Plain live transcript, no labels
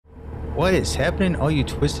What is happening, all you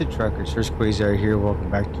twisted truckers? Hurst Quayzar here. Welcome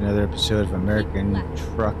back to another episode of American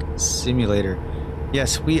Truck Simulator.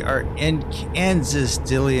 Yes, we are in Kansas.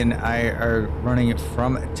 Dilly and I are running it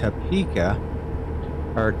from Topeka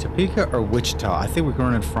or Wichita. I think we're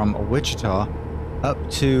running from Wichita up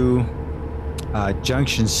to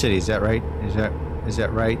Junction City. Is that right? Is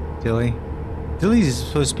that right, Dilly? Dilly is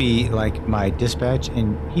supposed to be like my dispatch,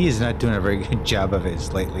 and he is not doing a very good job of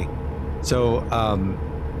it lately. So,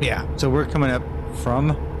 yeah, so we're coming up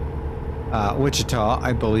from Wichita,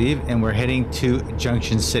 I believe, and we're heading to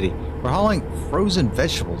Junction City. We're hauling frozen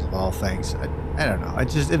vegetables of all things. I don't know.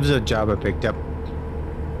 It was a job I picked up.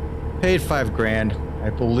 Paid $5 grand. I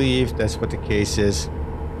believe that's what the case is.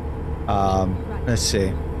 Let's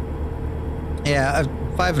see. Yeah,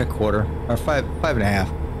 5 1/4 or 5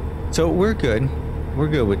 1/2. So we're good. We're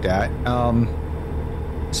good with that.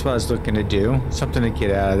 That's what I was looking to do. Something to get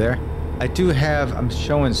out of there. I do have, I'm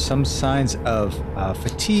showing some signs of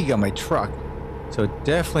fatigue on my truck. So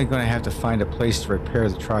definitely going to have to find a place to repair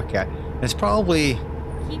the truck at. It's probably,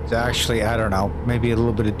 actually, I don't know, maybe a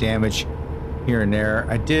little bit of damage here and there.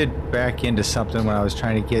 I did back into something when I was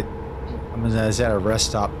trying to get, I was at a rest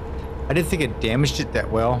stop. I didn't think it damaged it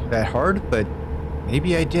that hard, but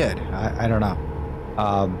maybe I did. I don't know.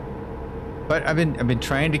 But I've been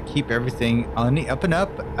trying to keep everything on the up and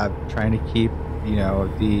up. I'm trying to keep, you know,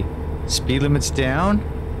 the speed limits down.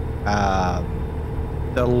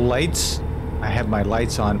 The lights, I have my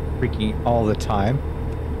lights on freaking all the time.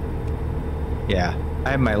 Yeah, I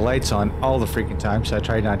have my lights on all the freaking time, so I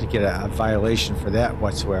try not to get a violation for that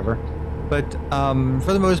whatsoever. But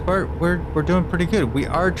for the most part, we're doing pretty good. We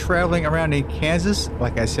are traveling around in Kansas,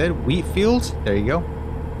 like I said, wheat fields. There you go.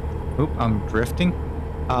 Oop, I'm drifting.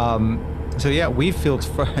 So yeah, wheat fields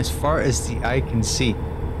as far as the eye can see.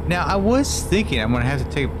 Now, I was thinking I'm going to have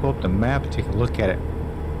to pull up the map and take a look at it.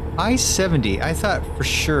 I-70, I thought for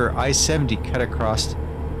sure I-70 cut across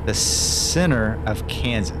the center of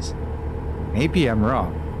Kansas. Maybe I'm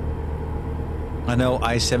wrong. I know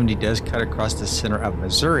I-70 does cut across the center of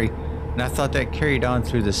Missouri, and I thought that carried on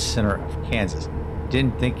through the center of Kansas.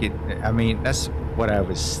 Didn't think it, I mean, that's what I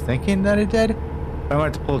was thinking that it did. But I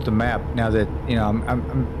wanted to pull up the map now that, you know,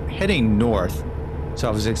 I'm heading north. So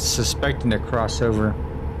I was suspecting to cross over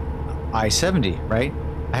I-70, right?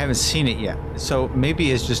 I haven't seen it yet. So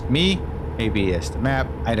maybe it's just me, maybe it's the map,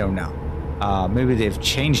 I don't know. Maybe they've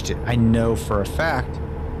changed it. I know for a fact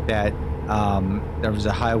that there was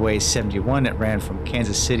a Highway 71 that ran from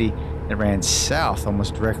Kansas City that ran south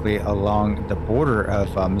almost directly along the border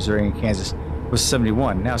of Missouri and Kansas was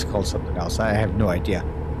 71. Now it's called something else. I have no idea.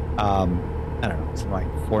 I don't know, it's like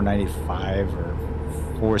 495 or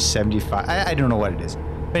 475. I don't know what it is.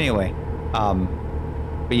 But anyway,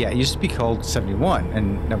 but yeah, it used to be called 71,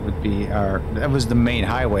 and that would be that was the main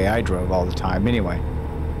highway I drove all the time anyway.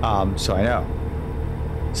 So I know.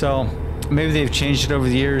 So maybe they've changed it over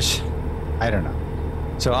the years. I don't know.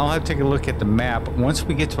 So I'll have to take a look at the map once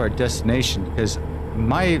we get to our destination, because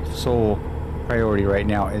my sole priority right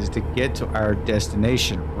now is to get to our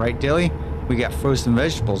destination. Right, Dilly? We got frozen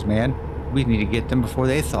vegetables, man. We need to get them before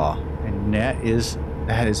they thaw, and that is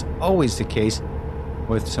always the case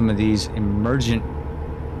with some of these emergent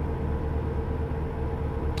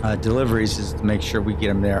deliveries, is to make sure we get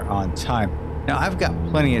them there on time. Now I've got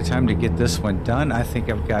plenty of time to get this one done. I think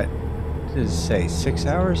I've got, what does it say, 6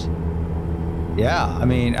 hours? Yeah, I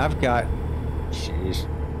mean, I've got, jeez,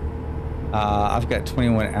 I've got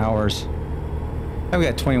 21 hours. I've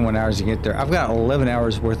got 21 hours to get there. I've got 11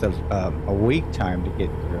 hours worth of a week time to get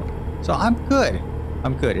through. So I'm good.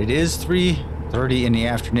 I'm good. It is 3:30 in the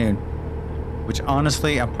afternoon, which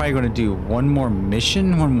honestly, I'm probably going to do one more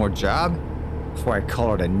mission, one more job before I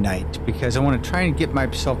call it a night, because I want to try and get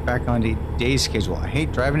myself back on the day schedule. I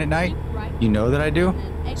hate driving at night. You know that I do.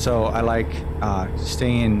 So I like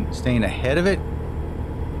staying ahead of it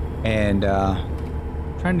and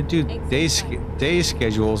trying to do day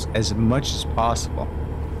schedules as much as possible.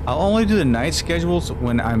 I'll only do the night schedules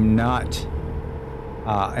when I'm not,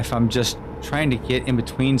 if I'm just trying to get in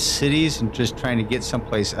between cities and just trying to get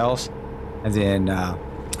someplace else, and then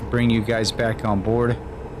bring you guys back on board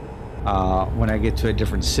when I get to a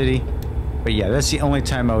different city. But yeah, that's the only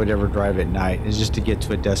time I would ever drive at night, is just to get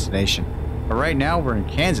to a destination. But right now we're in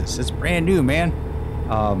Kansas. It's brand new, man.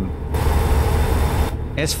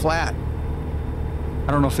 It's flat.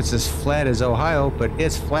 I don't know if it's as flat as Ohio, but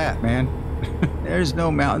it's flat, man. There's no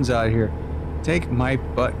mountains out here. Take my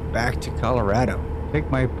butt back to Colorado. Take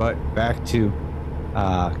my butt back to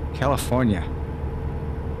California,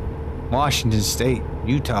 Washington State,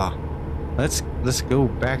 Utah. Let's go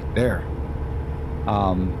back there.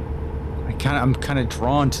 I'm kind of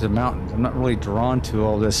drawn to the mountains. I'm not really drawn to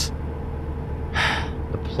all this.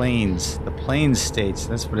 The plains states.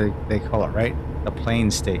 That's what they call it, right? The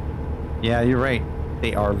plain state. Yeah, you're right.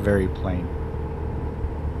 They are very plain.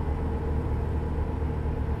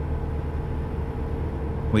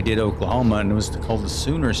 We did Oklahoma, and it was called the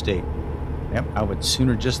Sooner State. Yep, I would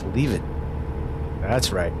sooner just leave it.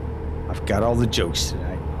 That's right. I've got all the jokes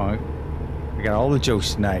tonight, punk. I got all the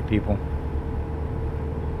jokes tonight, people.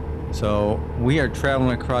 So we are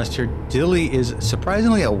traveling across here. Dilly is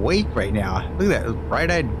surprisingly awake right now. Look at that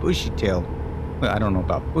bright-eyed, bushy-tailed. Well, I don't know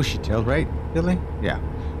about bushy-tailed, right, Dilly? Yeah.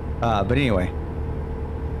 But anyway,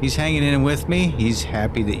 he's hanging in with me. He's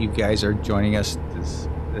happy that you guys are joining us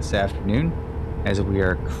this afternoon as we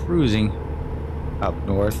are cruising up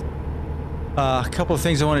north. A couple of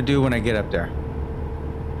things I want to do when I get up there.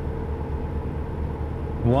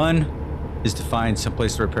 One is to find some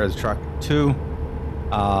place to repair the truck. Two,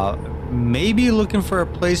 maybe looking for a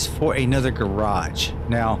place for another garage.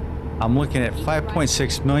 Now, I'm looking at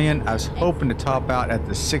 5.6 million. I was hoping to top out at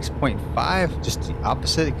the 6.5, just the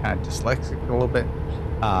opposite, kind of dyslexic a little bit.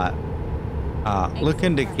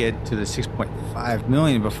 Looking to get to the 6.5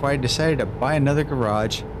 million before I decided to buy another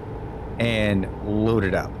garage and load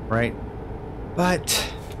it up, right?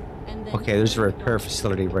 But, okay, there's a repair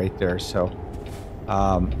facility right there, so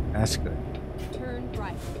that's good. Turn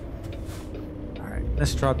right. All right,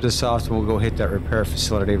 let's drop this off and we'll go hit that repair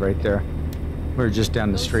facility right there. We're just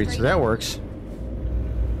down the street, so that works.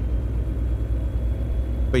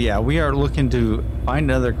 But yeah, we are looking to find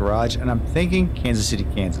another garage, and I'm thinking Kansas City,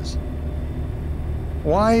 Kansas.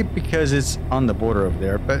 Why? Because it's on the border over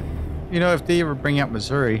there, but you know, if they ever bring out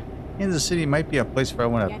Missouri, Kansas City might be a place where I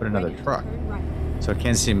want to put another truck. So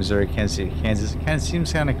Kansas City, Missouri, Kansas City, Kansas, it kind of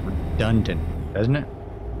seems kind of redundant, doesn't it?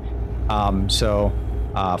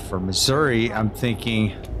 For Missouri, I'm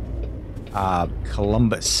thinking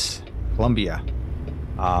Columbia.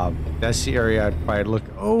 That's the area I'd probably look.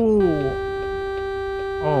 Oh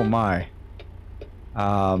my.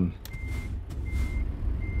 I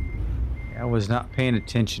was not paying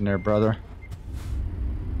attention there, brother.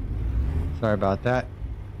 Sorry about that.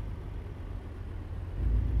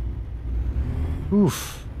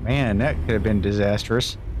 Oof, man, that could have been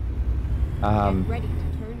disastrous. Ready to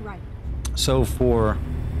turn right. So for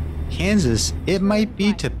Kansas, it might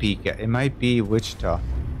be Topeka, it might be Wichita.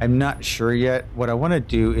 I'm not sure yet. What I want to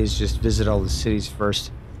do is just visit all the cities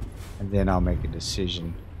first, and then I'll make a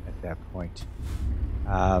decision at that point.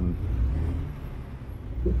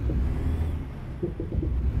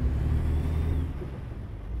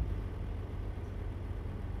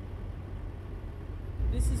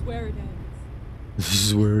 This is where it ends. This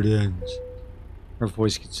is where it ends. Her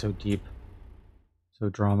voice gets so deep. So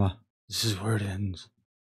drama. This is where it ends.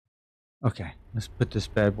 Okay, let's put this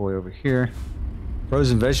bad boy over here.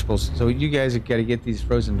 Frozen vegetables. So you guys have got to get these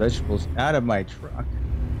frozen vegetables out of my truck.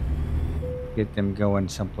 Get them going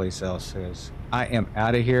someplace else. Because I am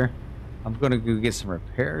out of here. I'm going to go get some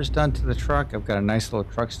repairs done to the truck. I've got a nice little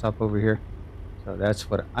truck stop over here. So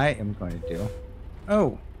that's what I am going to do.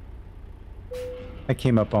 Oh. That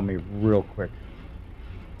came up on me real quick.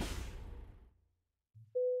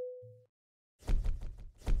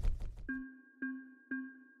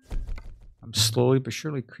 I'm slowly but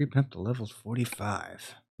surely creeping up to levels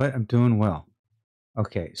 45, but I'm doing well.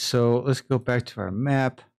 Okay, so let's go back to our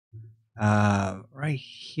map. Right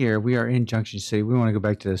here, we are in Junction City. We want to go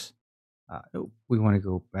back to this. We want to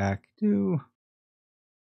go back to...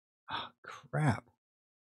 Oh, crap.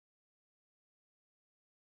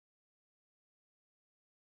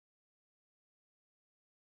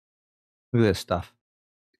 Look at this stuff.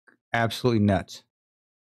 Absolutely nuts.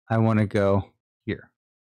 I want to go here.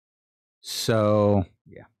 So,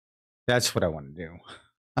 yeah, that's what I want to do.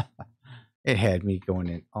 It had me going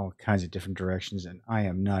in all kinds of different directions, and I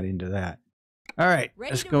am not into that. All right,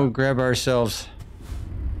 let's go grab ourselves.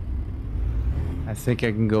 I think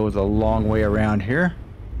I can go the long way around here.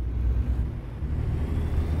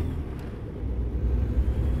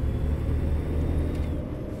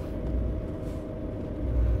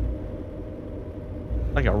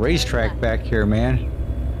 Like a racetrack back here, man.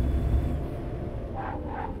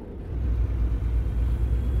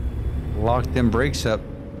 Lock them brakes up.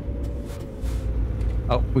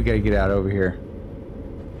 Oh, we gotta get out over here.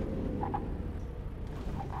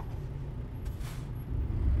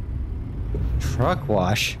 Truck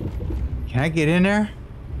wash? Can I get in there?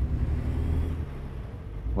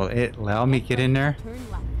 Will it allow me to get in there?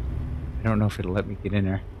 I don't know if it'll let me get in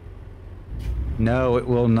there. No, it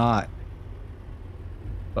will not.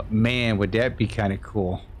 But man, would that be kind of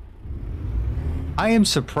cool. I am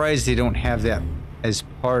surprised they don't have that as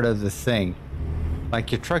part of the thing.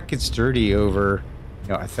 Like your truck gets dirty over,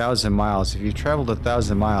 1,000 miles. If you traveled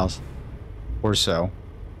 1,000 miles or so,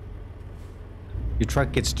 your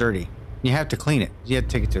truck gets dirty. You have to clean it. You have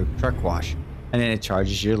to take it to a truck wash, and then it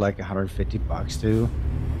charges you like $150 to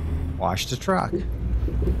wash the truck.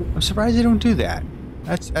 I'm surprised they don't do that.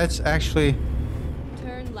 That's actually.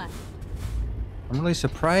 Turn left. I'm really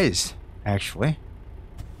surprised, actually,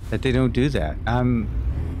 that they don't do that. I'm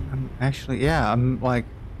actually, yeah. I'm like.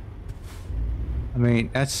 I mean,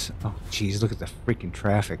 that's. Oh, geez, look at the freaking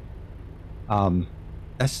traffic.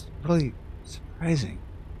 That's really surprising.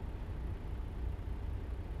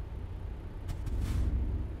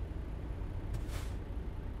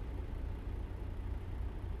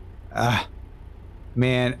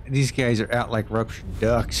 Man, these guys are out like ruptured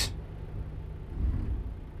ducks,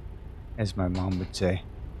 as my mom would say.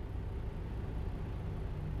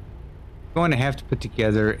 Going to have to put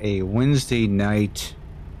together a Wednesday night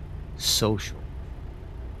social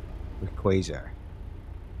with Quayzar.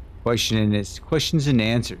 Questions and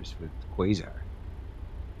answers with Quayzar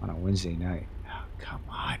on a Wednesday night. Oh, come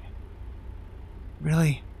on.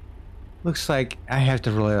 Really? Looks like I have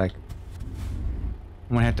to really like.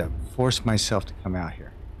 I'm gonna have to force myself to come out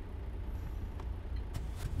here.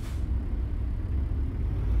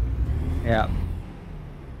 Yeah.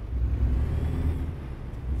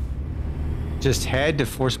 Just had to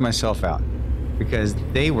force myself out because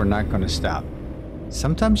they were not going to stop.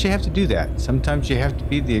 Sometimes you have to do that. Sometimes you have to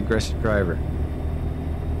be the aggressive driver.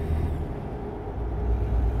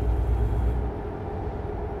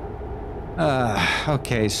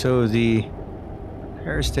 Okay, so the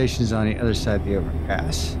repair station's on the other side of the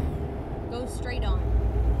overpass. Go straight on.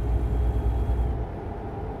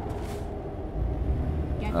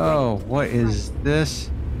 Get Oh, ready. what is this?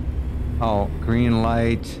 Oh, green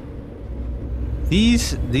light.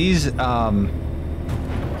 These, ooh,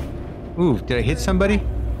 did I hit somebody?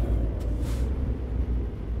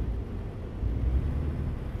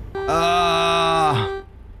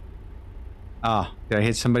 Did I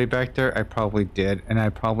hit somebody back there? I probably did, and I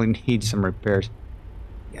probably need some repairs.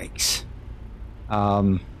 Yikes.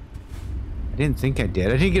 I didn't think I did.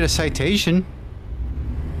 I didn't get a citation.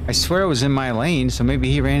 I swear I was in my lane, so maybe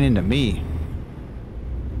he ran into me.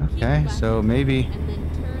 Okay, so maybe... And then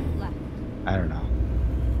turn left. I don't know.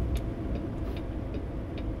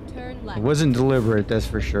 Turn left. It wasn't deliberate, that's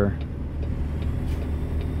for sure.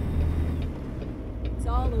 It's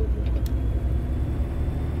all over.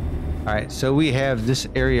 Alright, so we have this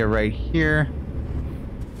area right here.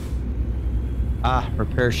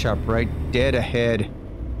 Repair shop right dead ahead.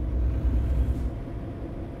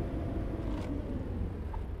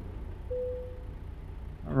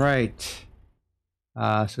 Alright.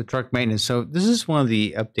 So truck maintenance. So this is one of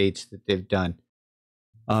the updates that they've done.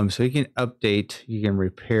 So you can update, you can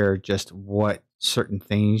repair just what certain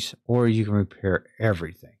things, or you can repair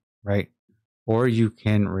everything, right? Or you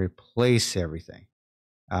can replace everything.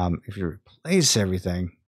 If you replace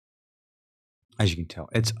everything, as you can tell,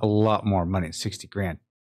 it's a lot more money. It's 60 grand.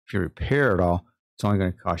 If you repair it all, it's only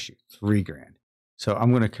going to cost you 3 grand. So I'm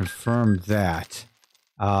going to confirm that.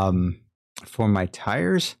 For my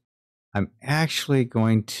tires, I'm actually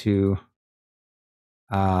going to,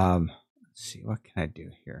 let's see, what can I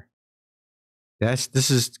do here? This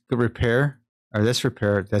is the repair, or this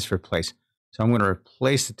repair, that's replace. So I'm going to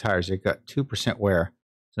replace the tires. They've got 2% wear.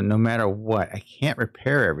 So no matter what, I can't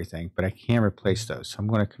repair everything, but I can replace those. So I'm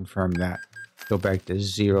going to confirm that. Go back to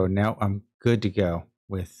 0. Now I'm good to go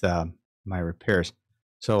with my repairs.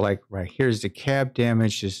 So like right here's the cab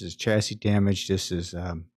damage. This is chassis damage. This is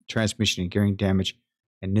transmission and gearing damage.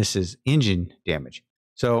 And this is engine damage.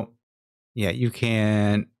 So yeah, you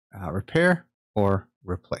can repair or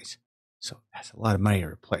replace. So that's a lot of money to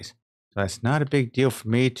replace. So that's not a big deal for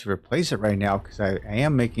me to replace it right now because I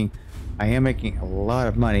am making a lot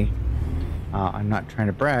of money. I'm not trying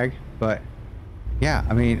to brag, but yeah,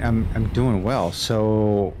 I mean I'm doing well.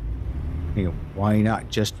 So why not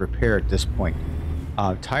just repair at this point?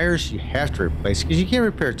 Tires you have to replace because you can't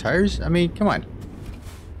repair tires. I mean, come on.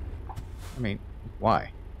 I mean,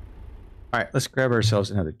 why? All right, let's grab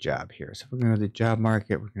ourselves another job here. So we're going to go to the job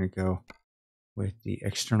market. We're going to go with the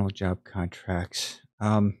external job contracts.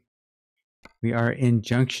 We are in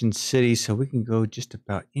Junction City, so we can go just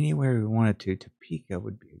about anywhere we wanted to. Topeka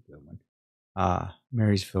would be a good one.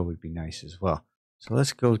 Marysville would be nice as well. So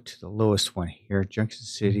let's go to the lowest one here, Junction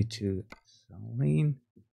City to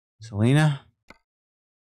Salina.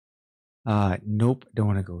 Nope, don't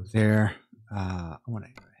want to go there. I want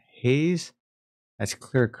to go to Hayes. That's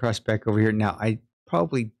clear across back over here. Now, I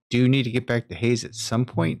probably do need to get back to Hayes at some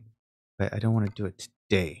point, but I don't want to do it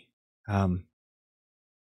today.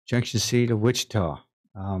 Junction City to Wichita.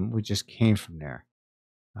 We just came from there.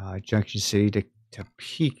 Junction City to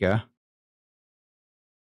Topeka.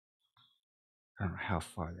 I don't know how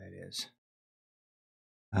far that is.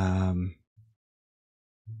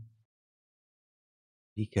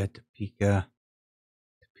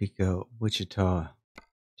 Topeka, Wichita.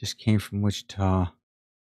 Just came from Wichita.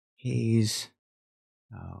 Hayes,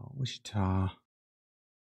 Wichita,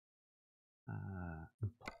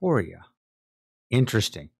 Emporia.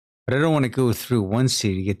 Interesting. But I don't want to go through one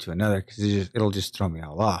city to get to another because it'll just throw me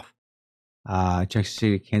all off. Junction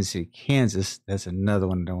City, Kansas. That's another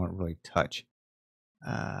one I don't want to really touch.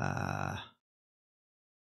 I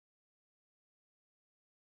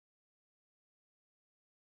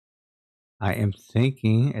am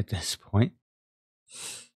thinking at this point.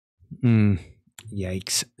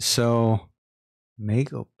 Yikes. So, may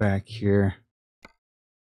go back here.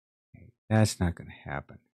 That's not going to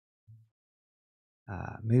happen.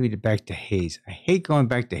 Maybe back to Hayes. I hate going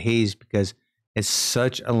back to Hayes because it's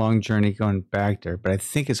such a long journey going back there, but I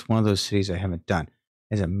think it's one of those cities I haven't done.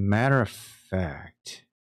 As a matter of fact,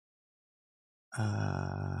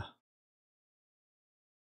 I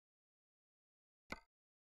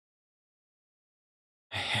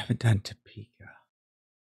haven't done Topeka.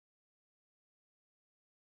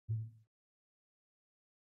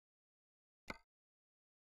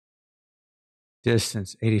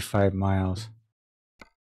 Distance, 85 miles.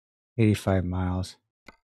 85 miles.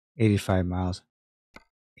 85 miles.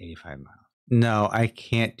 85 miles. No, I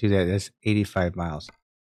can't do that. That's 85 miles.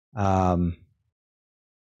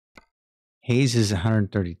 Hayes is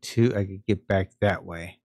 132. I could get back that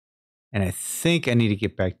way. And I think I need to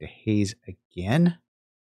get back to Hayes again.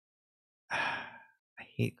 I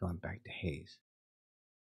hate going back to Hayes.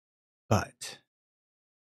 But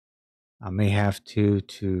I may have to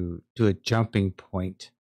do a jumping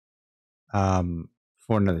point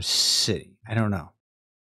for another city. I don't know.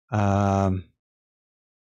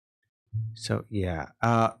 So yeah,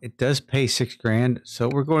 it does pay $6,000. So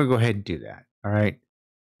we're going to go ahead and do that. All right.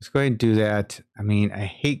 Let's go ahead and do that. I mean, I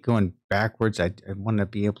hate going backwards. I want to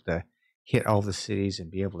be able to hit all the cities and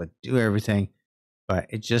be able to do everything, but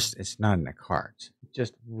it's not in the cards. It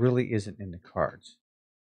just really isn't in the cards.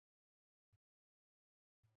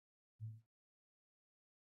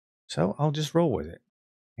 So I'll just roll with it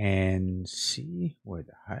and see where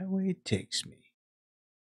the highway takes me.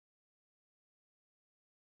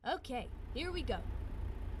 Okay, here we go.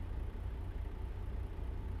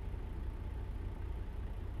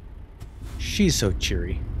 She's so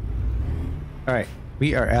cheery. All right,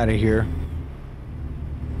 we are out of here.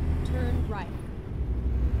 Turn right.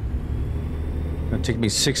 It'll take me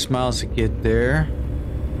 6 miles to get there.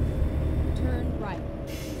 Turn right.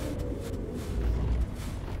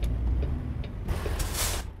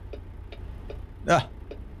 Ah.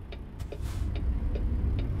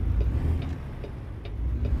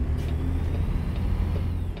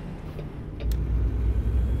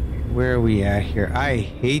 Where are we at here? I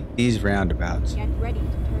hate these roundabouts. Get ready to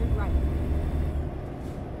turn right.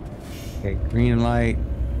 Okay, green light.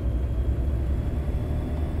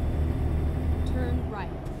 Turn right.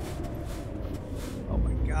 Oh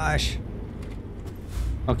my gosh.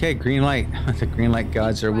 Okay, green light. The green light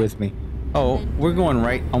gods are with me. Oh, we're going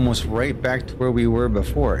right, almost right back to where we were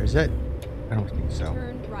before. Is that? I don't think so.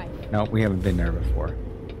 Turn right. No, we haven't been there before.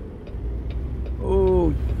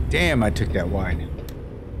 Oh, damn, I took that wide.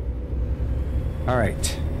 All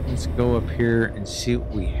right, let's go up here and see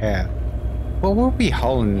what we have. Well, what were we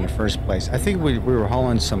hauling in the first place? I think we were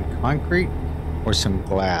hauling some concrete or some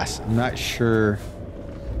glass. I'm not sure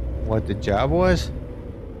what the job was.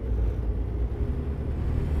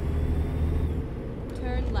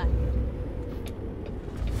 Turn left.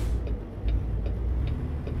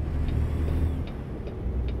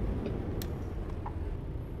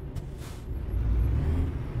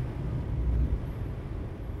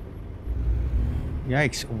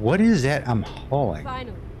 Yikes, what is that I'm hauling?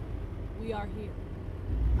 Finally, we are here.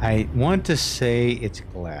 I want to say it's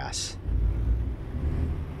glass.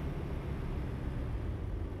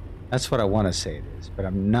 That's what I want to say it is, but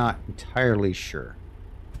I'm not entirely sure.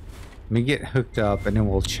 Let me get hooked up and then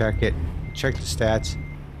we'll check it, check the stats,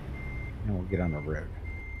 and we'll get on the road.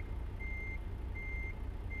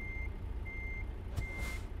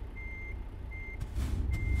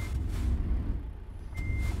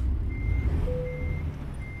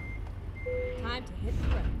 Time to hit the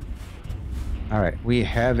road. All right, we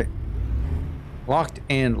have it locked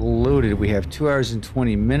and loaded. We have 2 hours and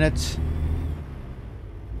 20 minutes.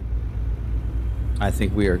 I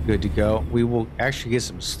think we are good to go. We will actually get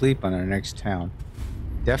some sleep on our next town.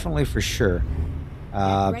 Definitely for sure.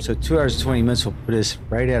 So 2 hours and 20 minutes will put us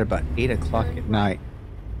right at about 8 o'clock at night.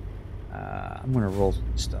 I'm going to roll the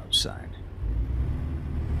stop sign.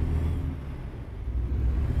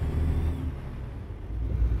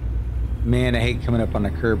 Man, I hate coming up on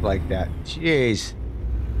a curb like that. Jeez.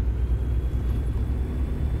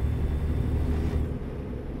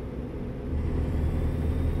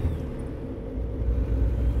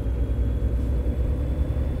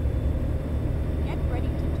 Get ready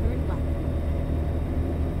to turn left.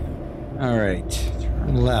 All right,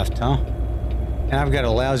 turn left, huh? And I've got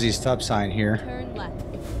a lousy stop sign here. Turn left.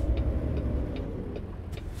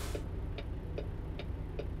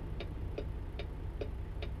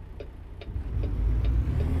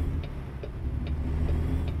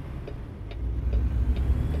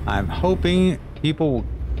 I'm hoping people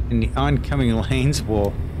in the oncoming lanes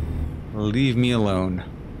will leave me alone.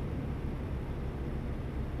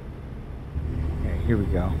 Okay, here we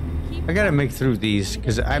go. I gotta make through these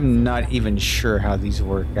because I'm not even sure how these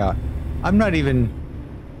work out. I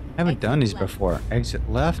haven't done these before.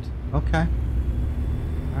 Exit left? Okay.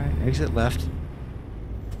 Alright, exit left.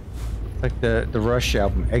 Like the Rush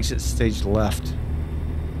album, exit stage left.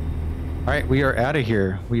 Alright, we are out of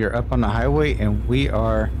here. We are up on the highway and we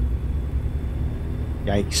are...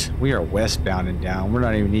 Yikes. We are westbound and down. We're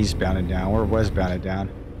not even eastbound and down. We're westbound and down.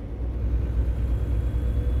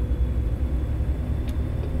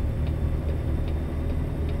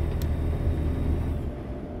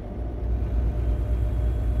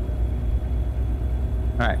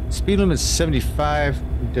 Alright, speed limit is 75.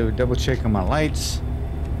 Do a double check on my lights.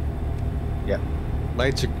 Yep,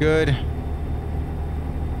 lights are good.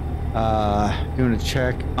 Doing a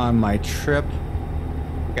check on my trip.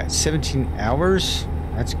 We got 17 hours.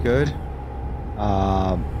 That's good.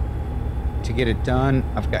 To get it done,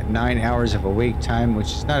 I've got 9 hours of awake time,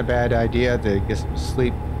 which is not a bad idea to get some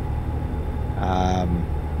sleep.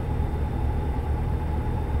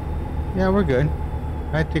 Yeah, we're good.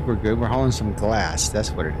 I think we're good. We're hauling some glass.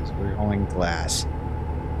 That's what it is. We're hauling glass.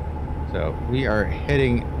 So we are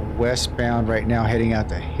heading westbound right now, heading out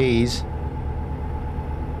to Hayes.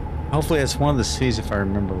 Hopefully that's one of the cities, if I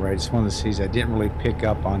remember right. It's one of the cities I didn't really pick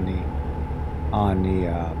up on the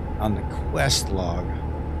quest log,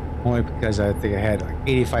 only because I think I had like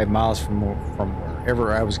 85 miles from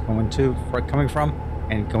wherever I was coming from,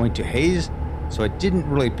 and going to Hayes, so I didn't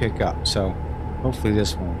really pick up. So hopefully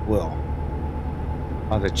this one will.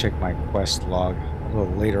 I'll have to check my quest log a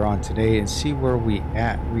little later on today and see where we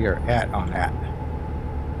are at on that.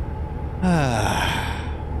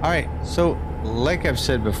 All right, so like I've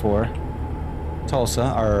said before,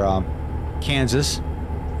 Tulsa or Kansas,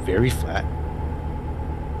 very flat,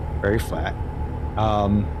 very flat.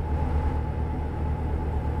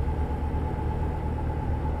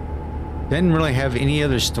 Didn't really have any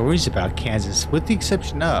other stories about Kansas, with the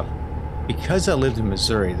exception of, because I lived in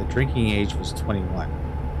Missouri, the drinking age was 21.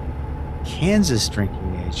 Kansas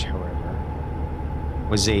drinking age, however,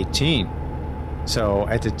 was 18. So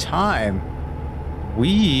at the time,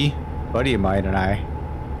 buddy of mine and I,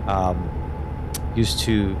 used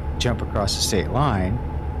to jump across the state line,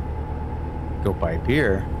 go buy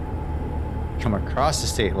beer, come across the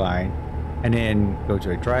state line, and then go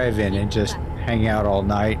to a drive-in and just hang out all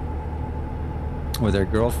night with our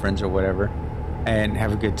girlfriends or whatever and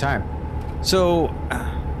have a good time. So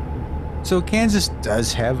Kansas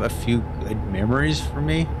does have a few good memories for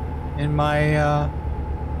me in my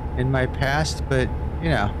past, but you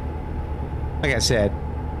know, like I said,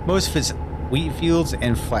 most of it's wheat fields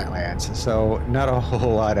and flatlands, so not a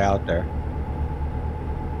whole lot out there.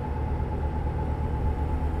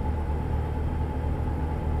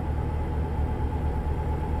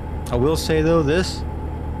 I will say though this,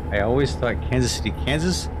 I always thought Kansas City,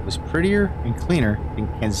 Kansas was prettier and cleaner than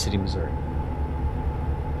Kansas City, Missouri.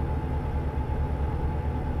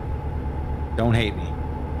 Don't hate me.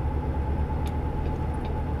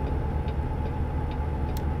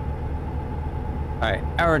 Alright,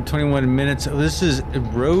 hour and 21 minutes. This is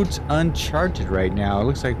roads uncharted right now. It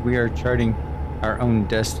looks like we are charting our own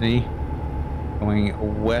destiny,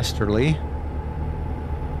 going westerly.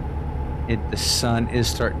 The sun is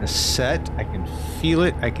starting to set. I can feel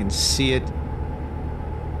it. I can see it.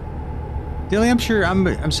 Dilly,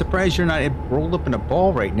 I'm surprised you're not rolled up in a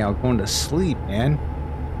ball right now, going to sleep, man.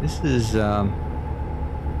 This has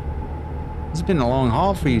been a long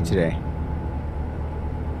haul for you today.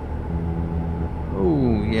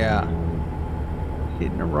 Oh yeah,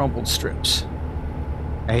 hitting the rumbled strips.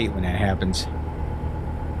 I hate when that happens.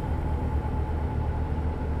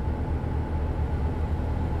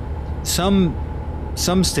 Some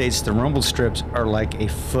states, the rumble strips are like a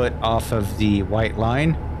foot off of the white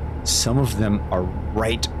line, some of them are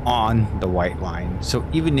right on the white line. So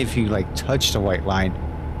even if you like touch the white line,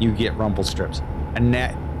 you get rumble strips. And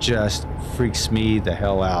that just freaks me the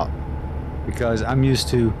hell out, because I'm used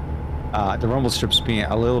to the rumble strips being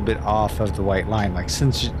a little bit off of the white line, like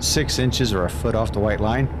 6 inches or a foot off the white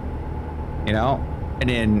line, you know. And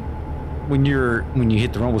then when you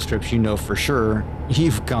hit the rumble strips, you know for sure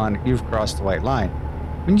you've crossed the white line.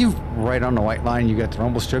 When you're right on the white line, you got the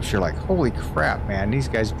rumble strips, you're like, holy crap, man, these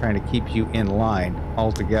guys are trying to keep you in line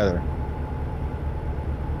altogether.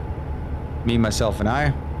 Me, myself, and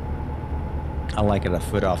I like it a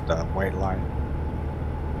foot off the white line.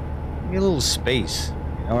 Give me a little space,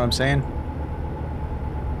 you know what I'm saying?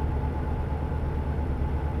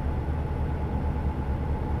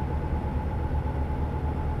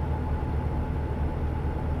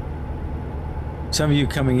 Some of you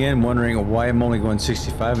coming in wondering why I'm only going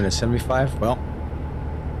 65 and a 75. Well,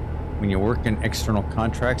 when you work in external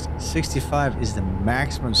contracts, 65 is the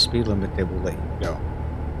maximum speed limit they will let you go.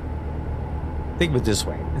 Think of it this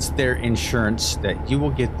way. It's their insurance that you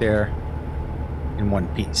will get there in one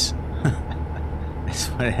piece.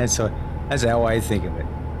 That's how I think of it.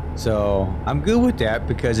 So I'm good with that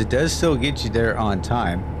because it does still get you there on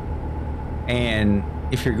time. And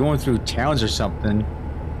if you're going through towns or something,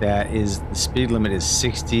 that is the speed limit is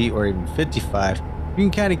 60 or even 55, you can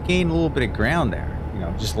kind of gain a little bit of ground there, you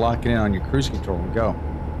know, just lock it in on your cruise control and go.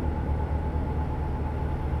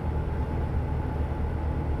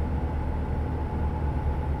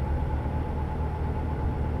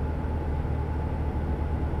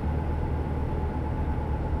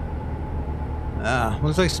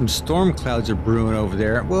 Looks like some storm clouds are brewing over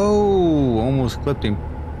there. Whoa, almost clipped him.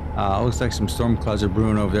 Looks like some storm clouds are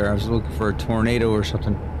brewing over there. I was looking for a tornado or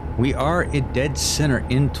something. We are a dead center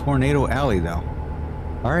in Tornado Alley, though.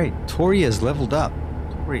 All right, Tori has leveled up.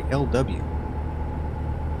 Tori LW.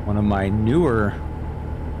 One of my newer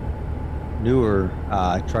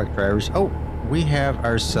truck drivers. Oh, we have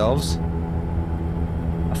ourselves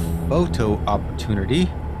a photo opportunity.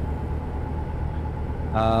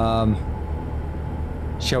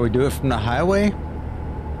 Shall we do it from the highway?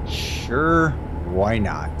 Sure, why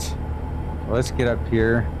not? Well, let's get up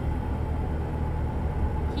here.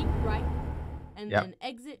 Keep right, and then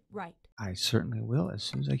exit right. I certainly will as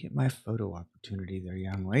soon as I get my photo opportunity there,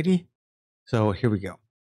 young lady. So here we go.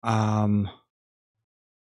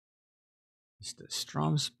 It's the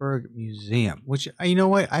Stromsburg Museum, which, you know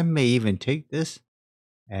what? I may even take this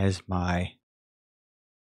as my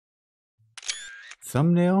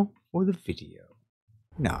thumbnail for the video.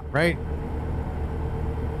 Not right?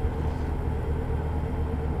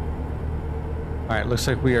 Alright, looks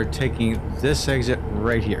like we are taking this exit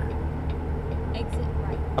right here. Exit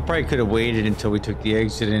right. I probably could have waited until we took the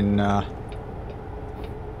exit and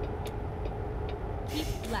keep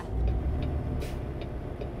left.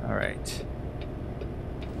 Alright.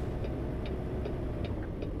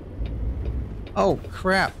 Oh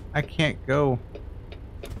crap, I can't go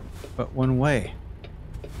but one way.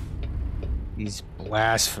 He's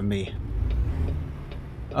blasphemy.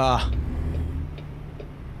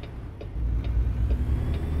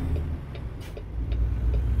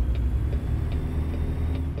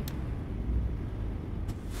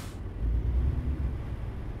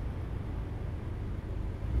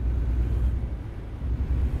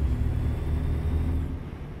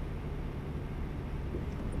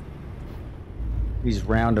 These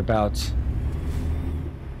roundabouts.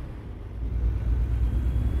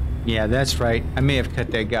 Yeah, that's right. I may have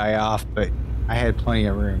cut that guy off, but I had plenty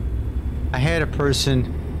of room. I had a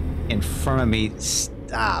person in front of me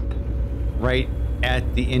stop right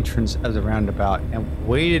at the entrance of the roundabout and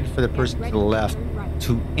waited for the person to the left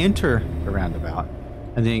to enter the roundabout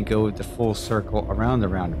and then go the full circle around the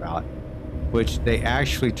roundabout, which they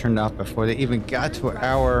actually turned off before they even got to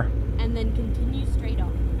our and then continue straight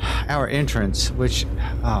on. Our entrance, which,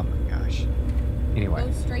 oh my gosh. Anyway,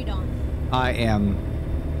 go straight on. I am,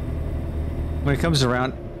 when it comes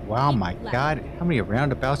around, wow, my God, how many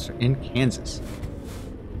roundabouts are in Kansas?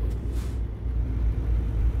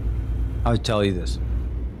 I'll tell you this.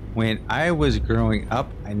 When I was growing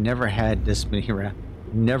up, I never had this many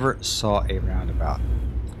never saw a roundabout.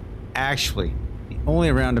 Actually, the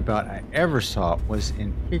only roundabout I ever saw was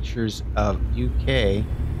in pictures of UK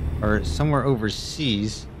or somewhere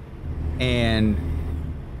overseas, and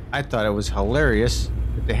I thought it was hilarious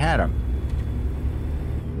that they had them.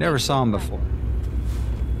 Never saw them before.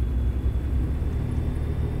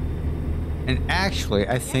 And actually,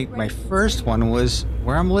 I think my first one was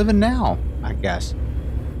where I'm living now, I guess.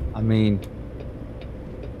 I mean,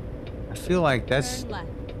 I feel like that's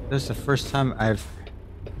the first time I've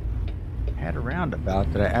had a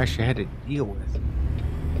roundabout that I actually had to deal with.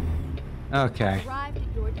 Okay. Arrived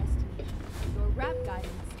at your destination. Your route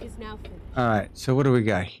guidance is now finished. All right. So what do we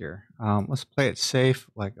got here? Let's play it safe,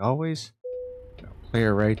 like always.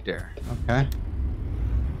 Player right there. Okay.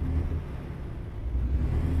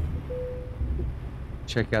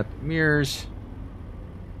 Check out the mirrors.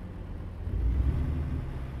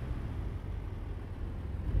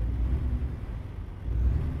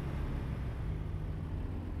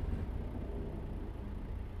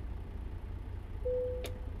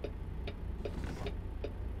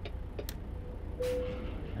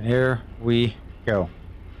 And here we go.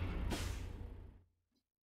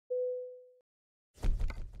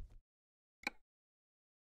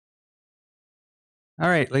 All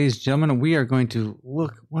right, ladies and gentlemen, we are going to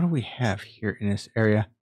look. What do we have here in this area?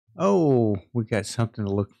 Oh, we got something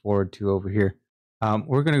to look forward to over here.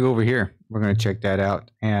 We're going to go over here. We're going to check that out.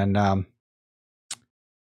 And I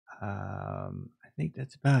think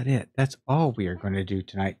that's about it. That's all we are going to do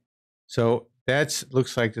tonight. So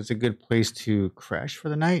looks like it's a good place to crash for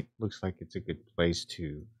the night. Looks like it's a good place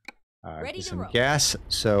to get some gas.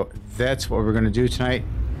 So that's what we're going to do tonight.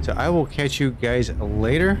 So I will catch you guys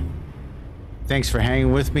later. Thanks for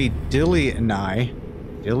hanging with me, Dilly and I.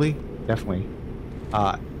 Dilly, definitely.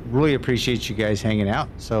 Really appreciate you guys hanging out.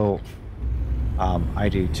 So I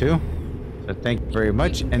do too. So thank you very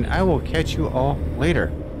much, and I will catch you all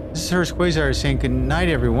later. This is Hurst Quayzar saying good night,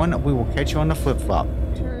 everyone. We will catch you on the flip flop.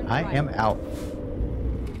 I am out.